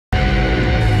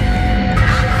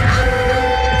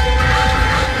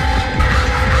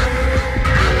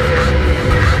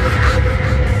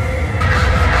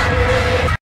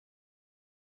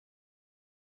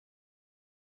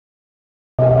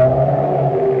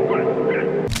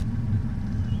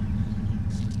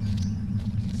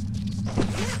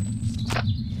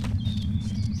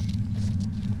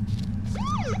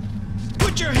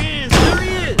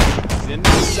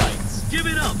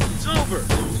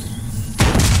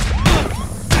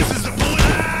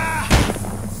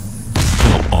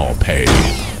pay.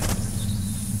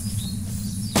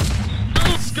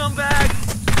 Oh, scumbag!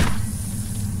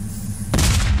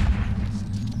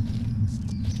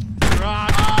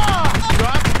 Drop!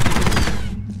 Drop!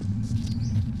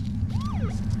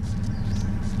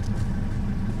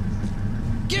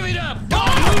 Give it up! Go!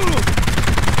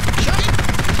 Shut it!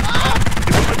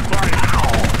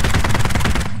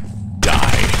 Die.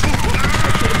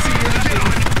 I can't see anything.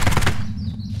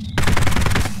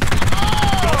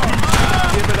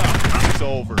 Give it up. It's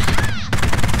over.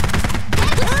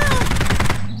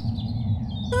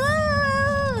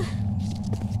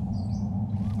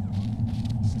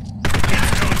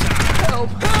 Help!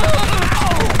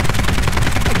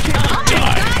 I can't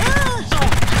Die.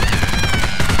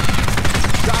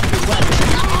 drop your weapon.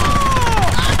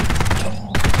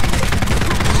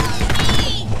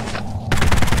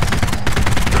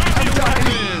 I'm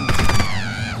dying.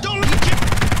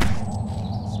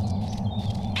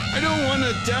 I don't want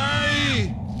to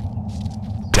die.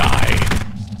 Die.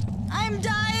 I'm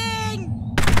dying!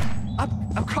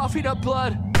 I'm coughing up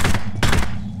blood.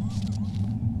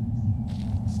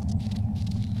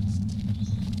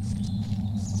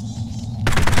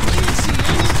 Can't see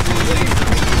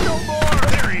anything. No more.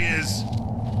 There he is.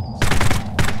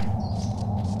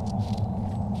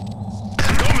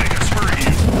 Don't make us hurt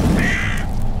you.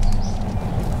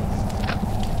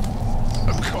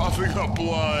 I'm coughing up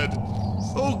blood.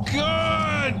 Oh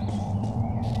God!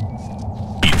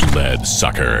 Eat lead,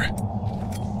 sucker.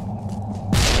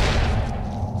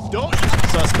 Don't.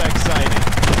 Suspect sighted.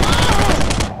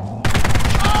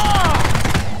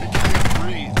 I can't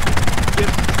breathe.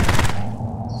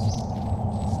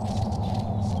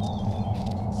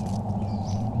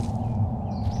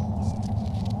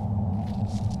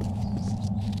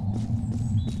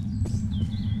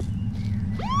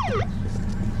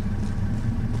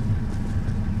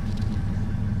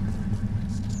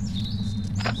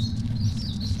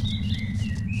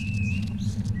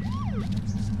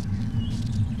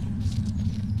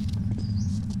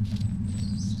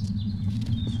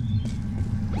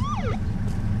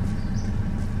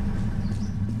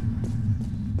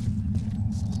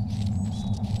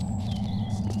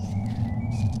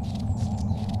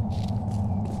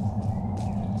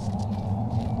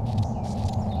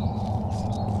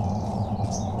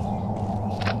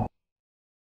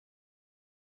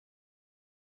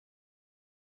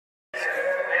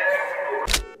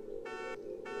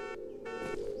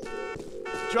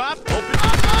 Drop. Open.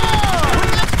 Oh!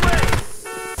 This way.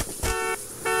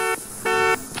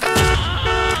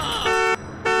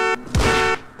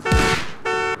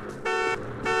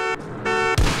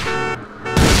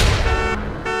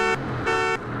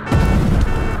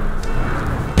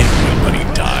 Everybody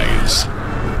dies.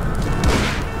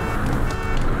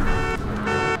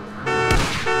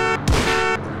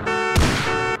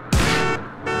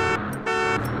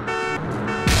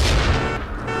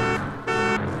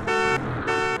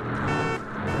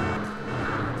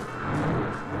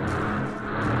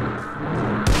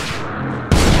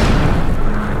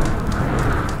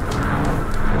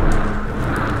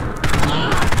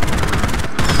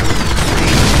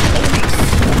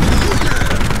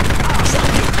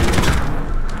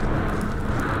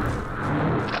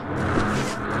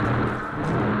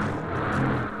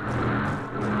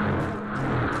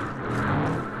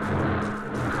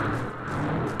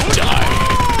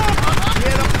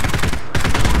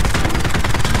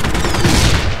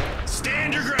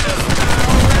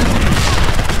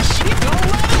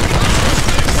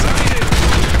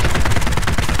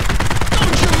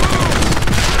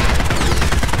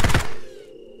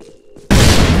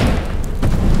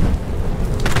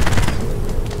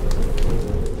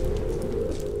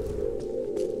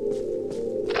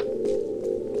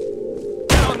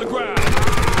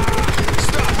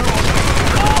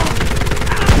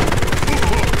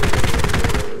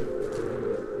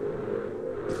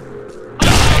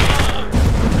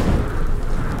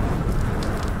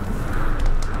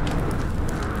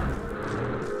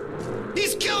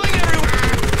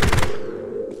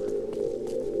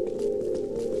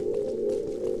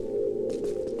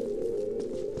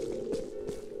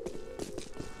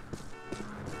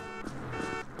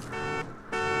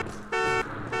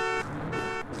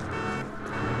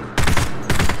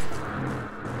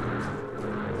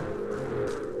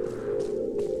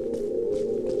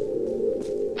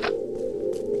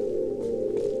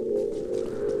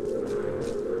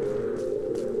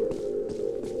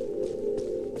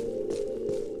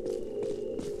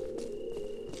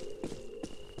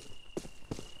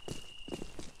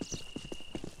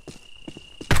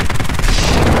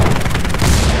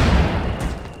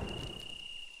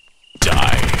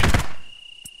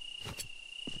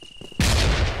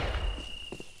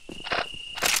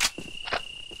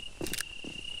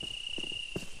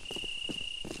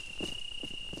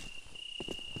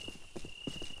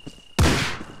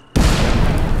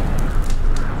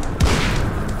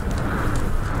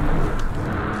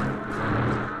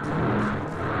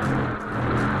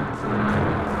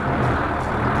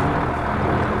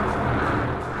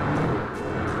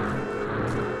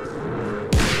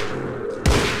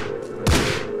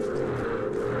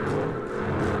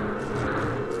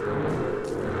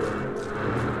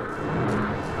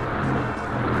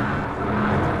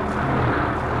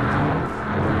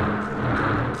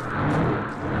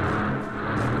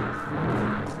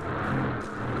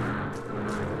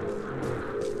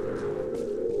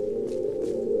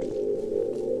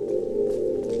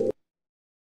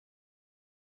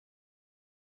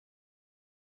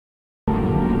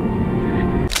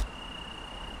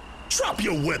 Drop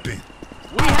your weapon.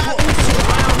 We have you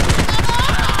surrounded.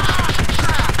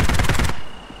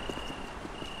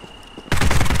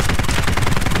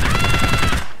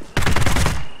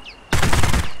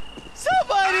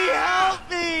 Somebody help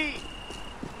me!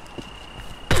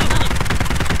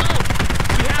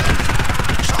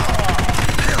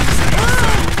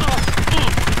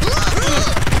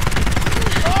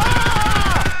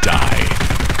 Die.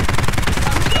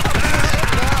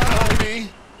 Help me.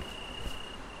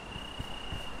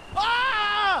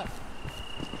 Ah!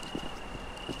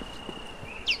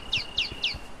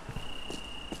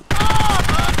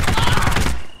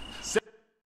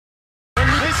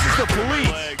 This is the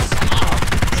police. Legs.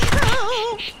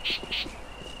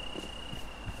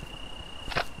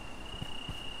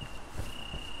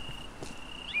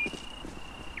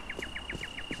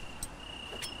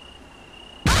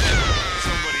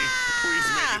 Somebody, please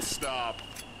make it stop.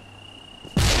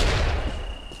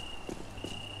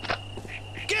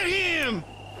 Get him!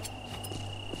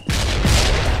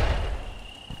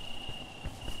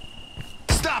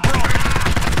 Stop, bro.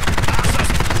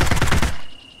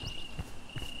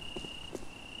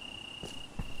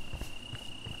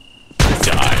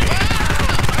 Die.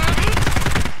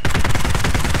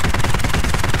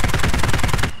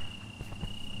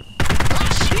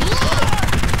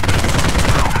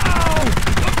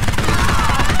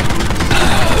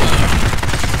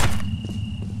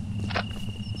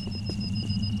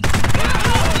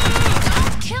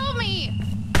 Don't kill me!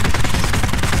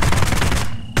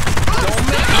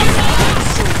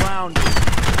 Surrounded.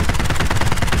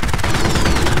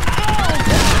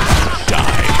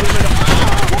 Die.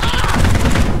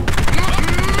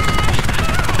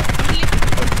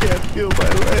 I can't feel my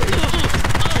legs.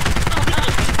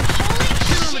 Holy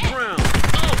On the shit! ground.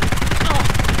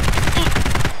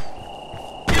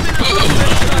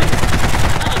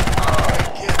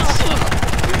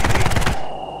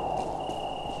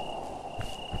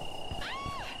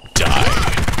 Die.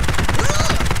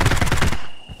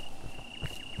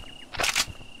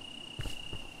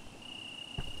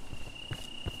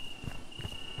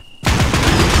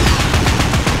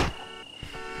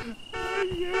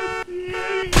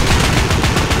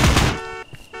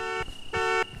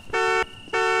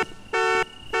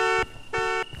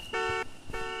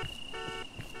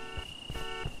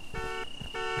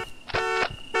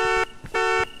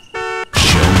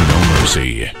 Show no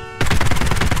mercy.